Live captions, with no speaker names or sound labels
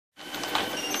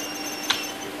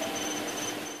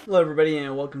Hello everybody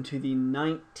and welcome to the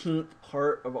 19th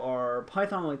part of our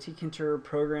Python like Tkinter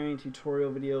programming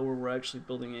tutorial video where we're actually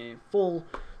building a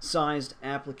full-sized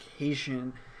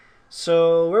application.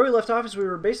 So where we left off is we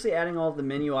were basically adding all of the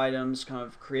menu items, kind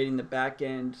of creating the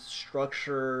back-end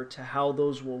structure to how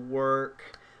those will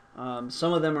work.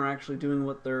 Some of them are actually doing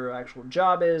what their actual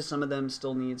job is. Some of them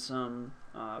still need some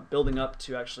building up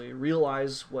to actually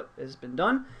realize what has been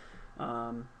done.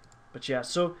 But yeah,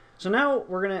 so now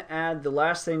we're going to add the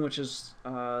last thing, which is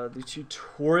the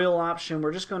tutorial option.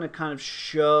 We're just going to kind of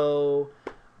show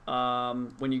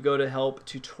when you go to help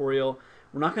tutorial.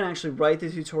 We're not going to actually write the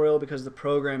tutorial because the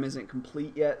program isn't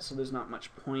complete yet, so there's not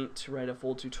much point to write a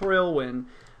full tutorial when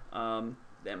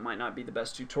that might not be the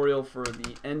best tutorial for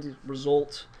the end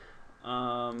result.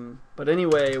 But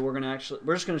anyway, we're just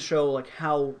going to show like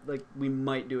how we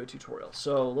might do a tutorial.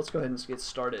 So let's go ahead and get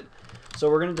started. So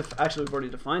we're going to actually we've already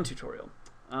defined tutorial.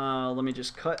 Let me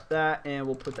just cut that and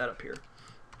we'll put that up here.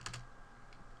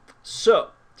 So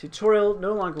tutorial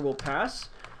no longer will pass.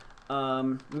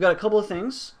 We've got a couple of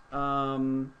things.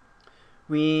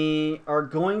 We are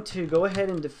going to go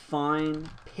ahead and define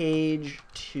page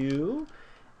 2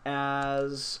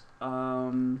 as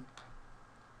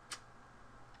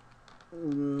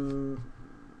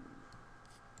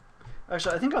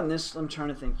actually, I think on this, I'm trying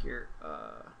to think here.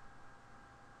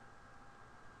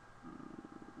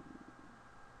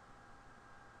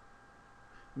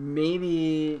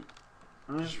 Maybe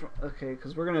I'm just okay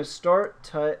because we're gonna start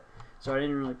tut. So I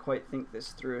didn't really quite think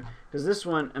this through because this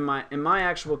one in my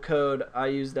actual code I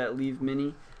use that leave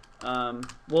mini.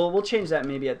 We'll change that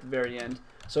maybe at the very end.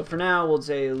 So for now we'll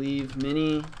say leave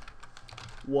mini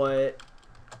what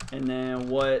and then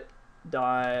what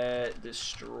dot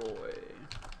destroy.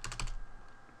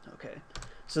 Okay,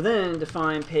 so then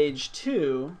define page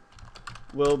 2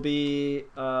 will be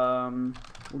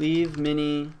leave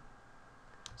mini.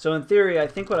 So in theory, I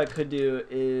think what I could do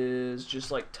is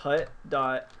just like tut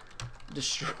dot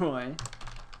destroy,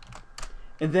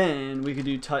 and then we could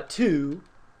do tut2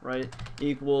 right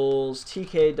equals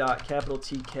tk dot capital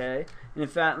TK. And in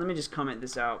fact, let me just comment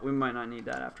this out. We might not need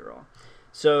that after all.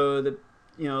 So the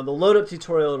load up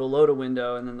tutorial, it'll load a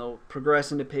window and then they'll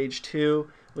progress into page 2,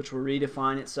 which will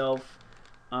redefine itself.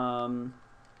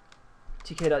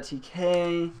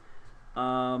 tk.tk,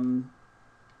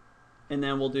 and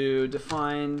then we'll do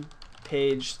define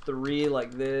page 3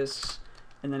 like this,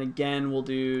 and then again we'll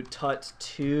do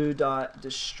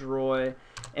tut2.destroy,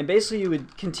 and basically you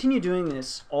would continue doing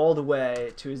this all the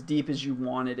way to as deep as you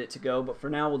wanted it to go, but for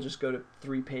now we'll just go to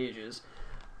 3 pages.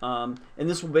 And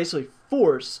this will basically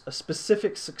force a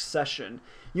specific succession.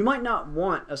 You might not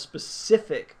want a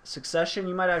specific succession.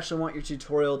 You might actually want your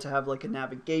tutorial to have like a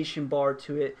navigation bar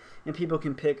to it, and people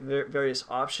can pick various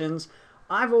options.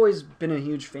 I've always been a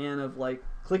huge fan of like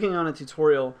clicking on a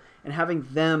tutorial and having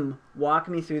them walk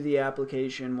me through the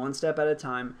application one step at a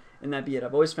time, and that be it.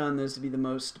 I've always found those to be the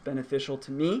most beneficial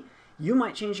to me. You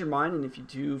might change your mind, and if you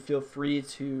do, feel free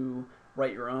to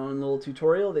write your own little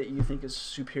tutorial that you think is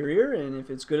superior, and if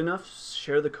it's good enough,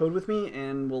 share the code with me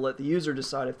and we'll let the user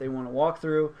decide if they want to walk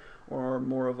through or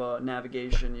more of a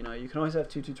navigation. You can always have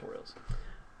 2 tutorials.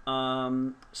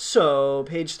 So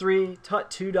page 3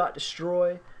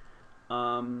 tut2.destroy,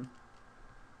 and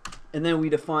then we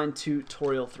define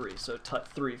tutorial 3. So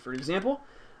tut3 for example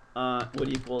would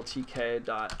equal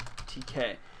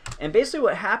tk.tk, and basically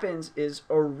what happens is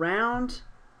around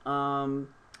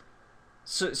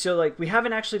So like we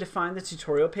haven't actually defined the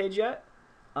tutorial page yet,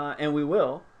 and we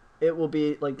will. It will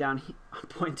be like down here. I'll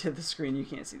point to the screen. You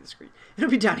can't see the screen. It'll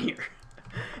be down here.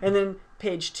 And then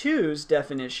page 2's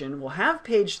definition will have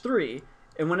page 3,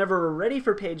 and whenever we're ready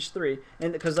for page 3,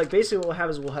 and because like basically what we'll have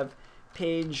is we'll have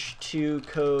page 2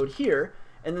 code here,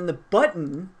 and then the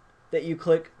button that you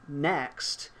click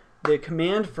next, the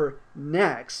command for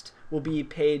next will be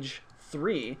page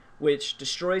 3, which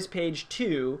destroys page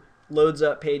 2, loads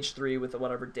up page 3 with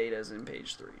whatever data is in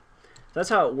page 3. That's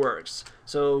how it works.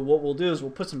 So what we'll do is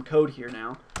we'll put some code here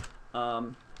now.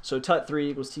 So tut3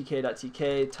 equals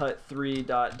tk.tk,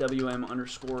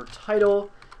 tut3.wm_title.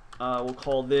 We'll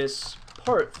call this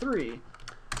part 3,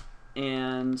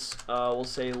 and we'll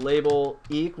say label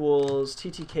equals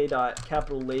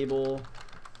ttk.capital label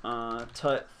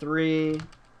tut3.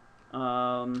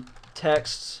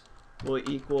 Text will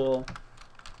equal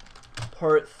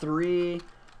part 3.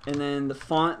 And then the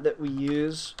font that we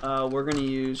use, we're going to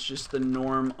use just the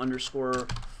norm underscore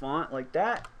font like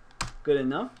that. Good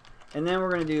enough. And then we're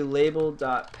going to do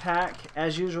label.pack.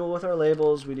 As usual with our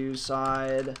labels, we do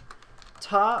side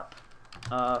top,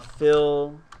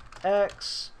 fill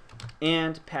x,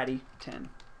 and patty 10.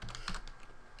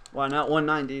 Well, not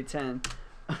 190, 10.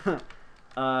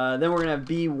 Then we're going to have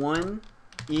B1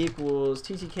 equals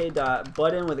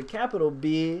ttk.button with a capital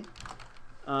B.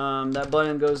 That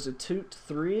button goes to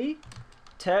toot3.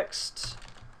 Text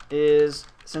is,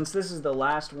 since this is the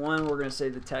last one, we're going to say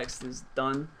the text is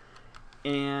done.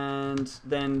 And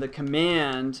then the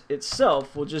command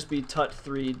itself will just be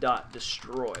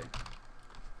tut3.destroy.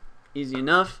 Easy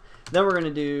enough. Then we're going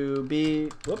to do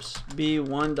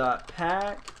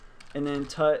b1.pack and then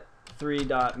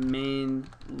tut3.main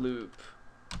loop.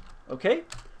 Okay,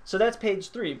 so that's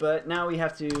page 3, but now we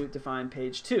have to define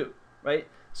page 2, right?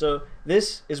 So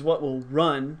this is what will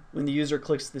run when the user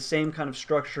clicks the same kind of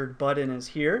structured button as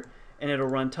here, and it'll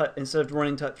run instead of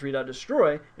running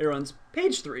tut3.destroy, it runs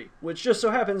page 3, which just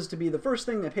so happens to be the first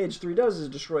thing that page 3 does is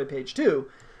destroy page 2,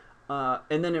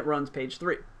 and then it runs page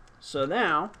 3. So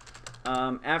now,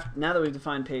 now that we've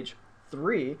defined page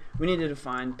 3, we need to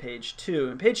define page 2,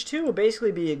 and page 2 will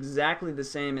basically be exactly the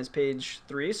same as page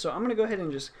 3. So I'm going to go ahead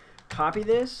and just copy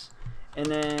this, and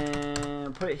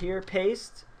then put it here,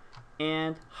 paste,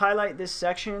 and highlight this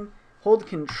section. Hold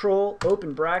Control,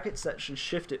 open brackets. That should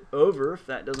shift it over if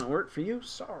that doesn't work for you.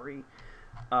 Sorry.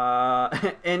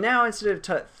 And now instead of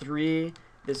tut3,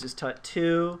 this is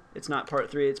tut2. It's not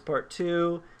part 3, it's part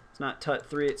 2. It's not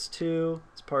tut3, it's 2.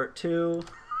 It's part 2.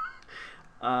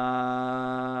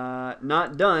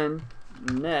 Not done.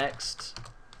 Next.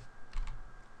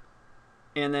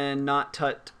 And then not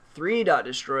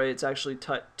tut3.destroy. It's actually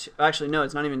actually no,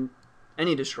 it's not even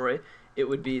any destroy. It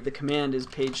would be, the command is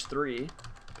page 3.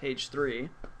 Page 3.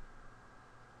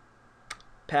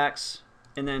 Packs,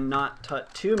 and then not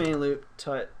tut2 main loop,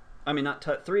 not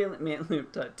tut3 main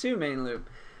loop, tut2 main loop.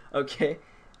 Okay.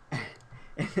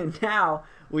 And then now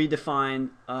we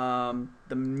define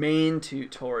the main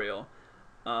tutorial.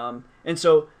 And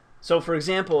so for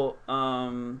example,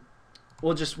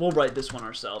 we'll write this one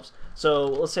ourselves. So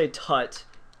let's say tut,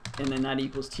 and then that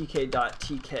equals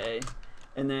tk.tk,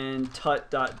 and then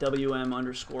tut.wm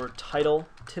underscore title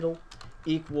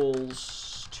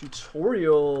equals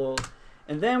tutorial,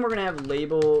 and then we're gonna have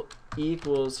label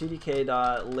equals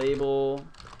tdk.label,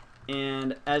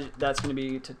 and that's gonna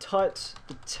be to tut.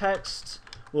 The text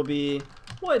will be,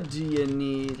 what do you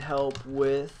need help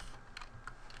with?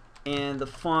 And the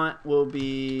font will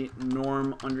be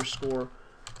norm underscore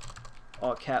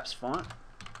all caps font.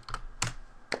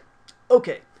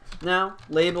 Okay, now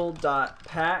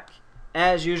label.pack.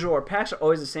 As usual, our packs are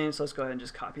always the same, so let's go ahead and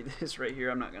just copy this right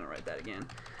here. I'm not going to write that again.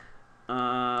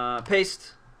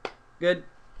 Paste. Good.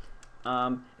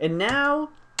 And now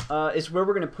is where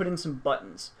we're going to put in some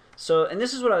buttons. So, and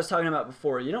this is what I was talking about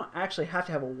before. You don't actually have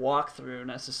to have a walkthrough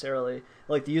necessarily.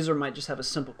 Like, the user might just have a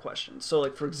simple question. So,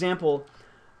 like, for example,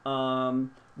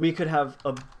 we could have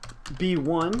a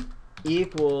b1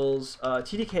 equals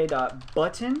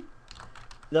tdk.button.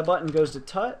 That button goes to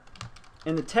tut.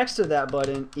 And the text of that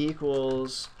button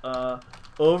equals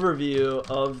overview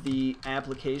of the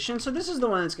application. So this is the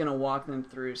one that's going to walk them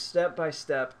through step by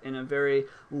step in a very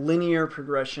linear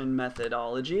progression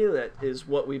methodology. That is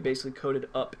what we basically coded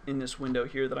up in this window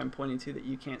here that I'm pointing to that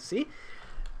you can't see.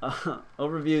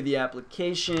 Overview of the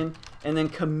application, and then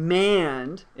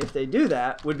command, if they do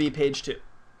that, would be page 2.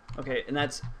 Okay, and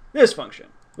that's this function,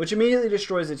 which immediately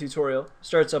destroys the tutorial,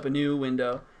 starts up a new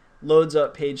window, loads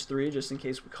up page 3 just in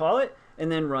case we call it, and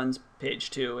then runs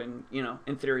page 2, and, you know,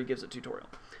 in theory gives a tutorial.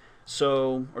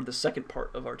 So, or the second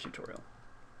part of our tutorial.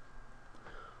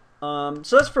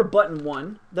 So that's for button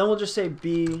 1. Then we'll just say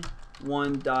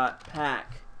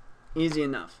b1.pack. Easy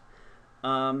enough.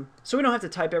 So we don't have to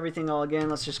type everything all again.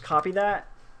 Let's just copy that.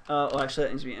 Well, actually,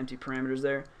 that needs to be empty parameters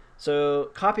there. So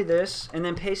copy this, and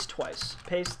then paste twice.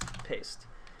 Paste, paste.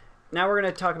 Now we're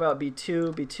going to talk about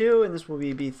B2, and this will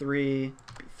be B3,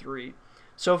 B3.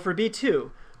 So for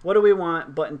B2, what do we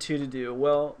want button 2 to do?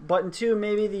 Well, button 2,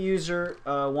 maybe the user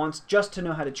wants just to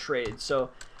know how to trade. So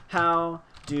how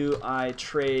do I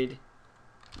trade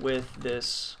with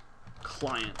this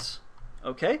client?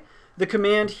 Okay. The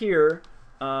command here,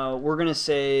 we're going to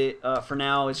say for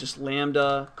now is just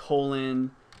lambda colon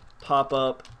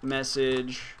pop-up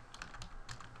message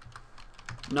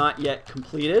not yet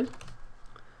completed.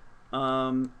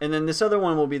 And then this other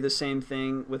one will be the same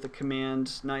thing with the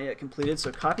command not yet completed.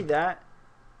 So copy that,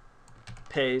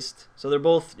 paste. So they're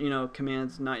both, you know,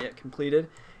 commands not yet completed.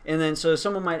 And then so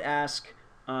someone might ask,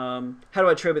 how do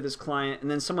I trade with this client? And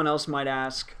then someone else might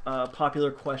ask a popular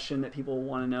question that people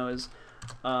want to know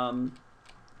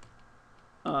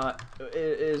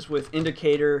is with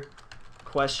indicator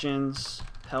questions,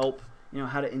 help, you know,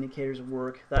 how do indicators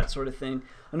work, that sort of thing.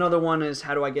 Another one is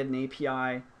how do I get an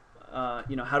API?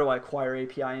 You know, how do I acquire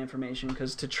API information?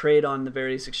 Because to trade on the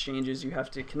various exchanges, you have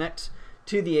to connect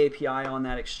to the API on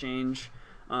that exchange.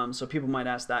 So people might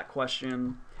ask that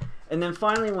question. And then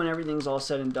finally, when everything's all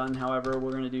said and done, however,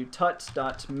 we're going to do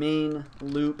tut.main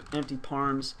loop empty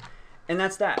parms, and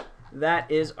that's that. That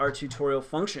is our tutorial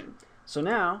function. So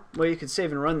now, well, you could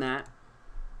save and run that,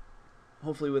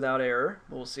 hopefully without error,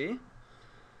 but we'll see.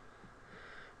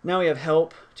 Now we have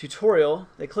help, tutorial.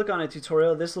 They click on a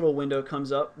tutorial, this little window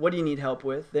comes up. What do you need help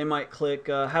with? They might click,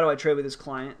 how do I trade with this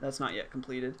client? That's not yet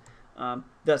completed.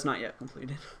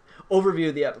 Overview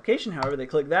of the application, however, they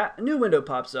click that. A new window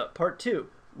pops up, part 2.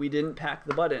 We didn't pack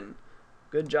the button.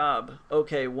 Good job.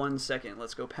 Okay, 1 second.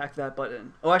 Let's go pack that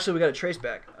button. Oh, actually, we got a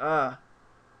traceback.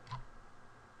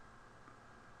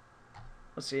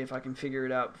 Let's see if I can figure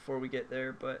it out before we get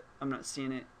there, but I'm not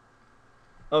seeing it.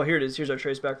 Oh, here it is. Here's our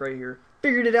traceback right here.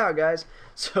 Figured it out, guys.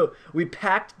 So we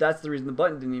packed. That's the reason the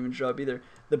button didn't even show up either.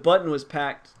 The button was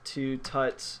packed to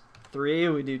tut 3.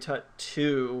 We do tut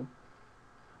 2.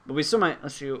 But we still might.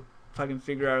 Let's see if I can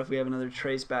figure out if we have another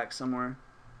traceback somewhere.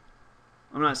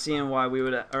 I'm not seeing why we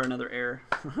would, or another error.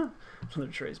 Another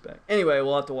traceback. Anyway,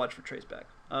 we'll have to watch for traceback.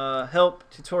 Help,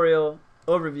 tutorial,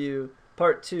 overview,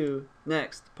 part 2,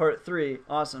 next, part 3,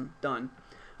 awesome, done.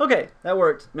 Okay, that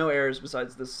worked. No errors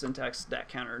besides this syntax stat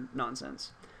counter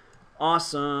nonsense.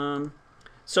 Awesome.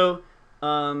 So,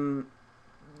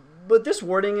 what this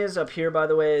wording is up here, by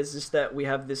the way, is just that we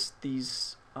have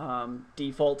these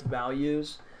default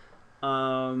values.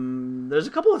 There's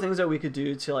a couple of things that we could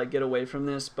do to like get away from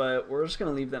this, but we're just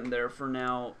gonna leave them there for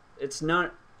now. It's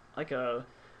not like a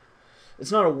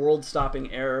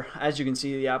world-stopping error. As you can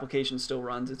see, the application still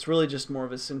runs. It's really just more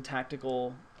of a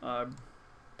syntactical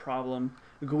problem.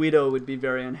 Guido would be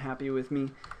very unhappy with me.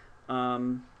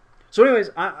 So anyways,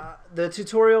 the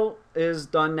tutorial is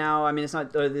done now. I mean, it's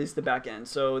not, it's the back end.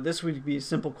 So this would be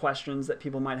simple questions that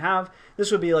people might have.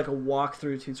 This would be like a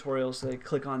walkthrough tutorial, so they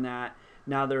click on that.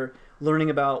 Now they're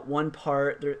learning about one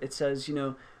part. It says, you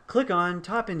know, click on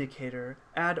top indicator,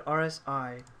 add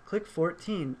RSI, click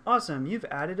 14. Awesome, you've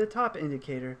added a top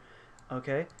indicator.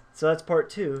 Okay, so that's part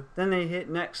 2. Then they hit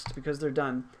next because they're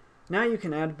done. Now you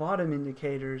can add bottom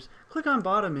indicators. Click on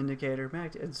bottom indicator,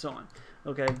 and so on.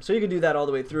 Okay, so you can do that all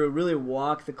the way through. Really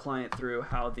walk the client through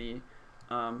how the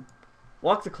client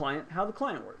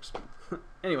works.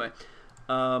 Anyway,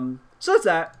 so that's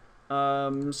that.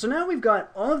 So now we've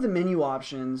got all of the menu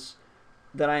options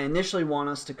that I initially want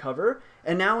us to cover,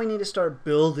 and now we need to start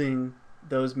building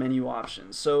those menu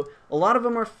options. So a lot of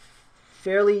them are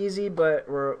fairly easy, but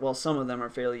well, some of them are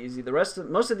fairly easy.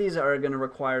 Most of these are going to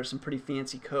require some pretty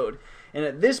fancy code. And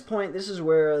at this point, this is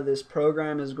where this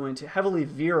program is going to heavily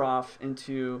veer off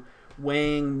into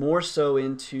weighing more so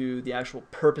into the actual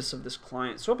purpose of this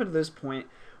client. So up until this point,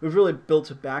 we've really built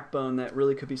a backbone that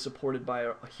really could be supported by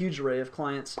a huge array of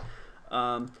clients.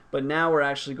 But now we're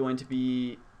actually going to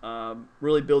be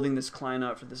really building this client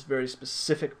up for this very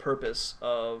specific purpose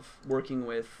of working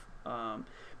with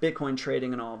Bitcoin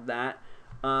trading and all of that.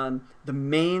 The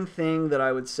main thing that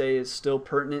I would say is still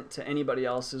pertinent to anybody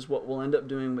else is what we'll end up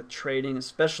doing with trading,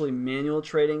 especially manual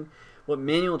trading. What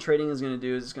manual trading is going to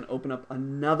do is it's going to open up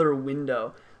another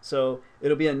window. So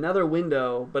it'll be another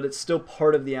window, but it's still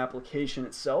part of the application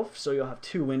itself. So you'll have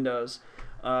 2 windows.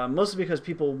 Mostly because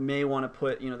people may want to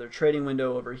put, their trading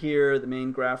window over here, the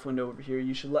main graph window over here.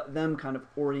 You should let them kind of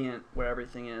orient where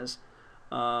everything is.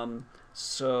 And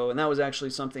that was actually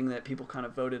something that people kind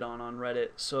of voted on Reddit.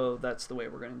 So that's the way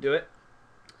we're going to do it.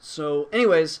 So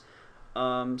anyways,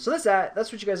 so that's that.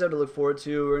 That's what you guys have to look forward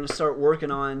to. We're going to start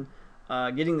working on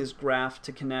getting this graph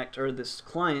to connect, or this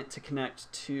client to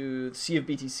connect to Sea of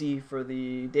BTC for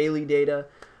the daily data.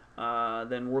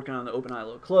 Then working on the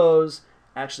OpenILO close,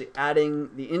 actually adding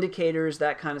the indicators,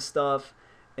 that kind of stuff.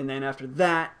 And then after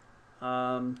that,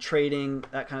 trading,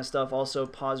 that kind of stuff. Also,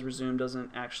 pause resume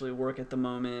doesn't actually work at the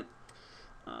moment.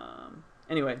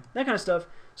 Anyway, that kind of stuff.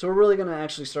 So we're really going to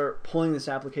actually start pulling this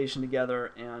application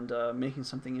together and making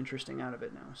something interesting out of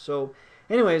it now. So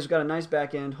anyways, we've got a nice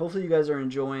back end. Hopefully you guys are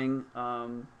enjoying.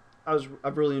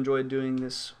 I've really enjoyed doing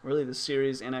this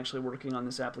series and actually working on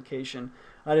this application.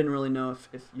 I didn't really know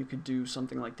if you could do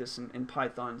something like this in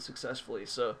Python successfully.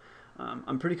 So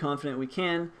I'm pretty confident we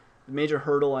can. The major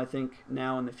hurdle, I think,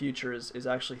 now in the future is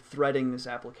actually threading this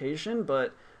application,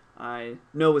 but I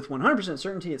know with 100%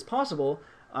 certainty it's possible.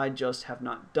 I just have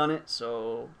not done it,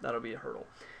 so that'll be a hurdle.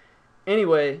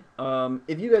 Anyway,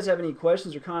 if you guys have any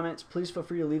questions or comments, please feel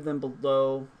free to leave them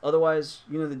below. Otherwise,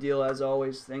 you know the deal as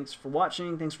always. Thanks for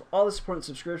watching. Thanks for all the support and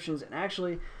subscriptions, and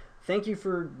actually, thank you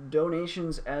for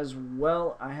donations as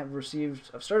well. I've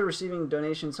started receiving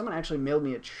donations. Someone actually mailed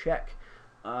me a check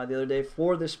the other day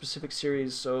for this specific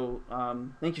series, so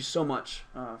thank you so much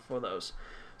for those.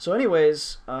 So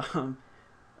anyways,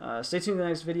 Stay tuned to the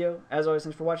next video. As always,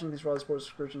 thanks for watching. Thanks for all the support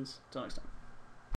subscriptions. Until next time.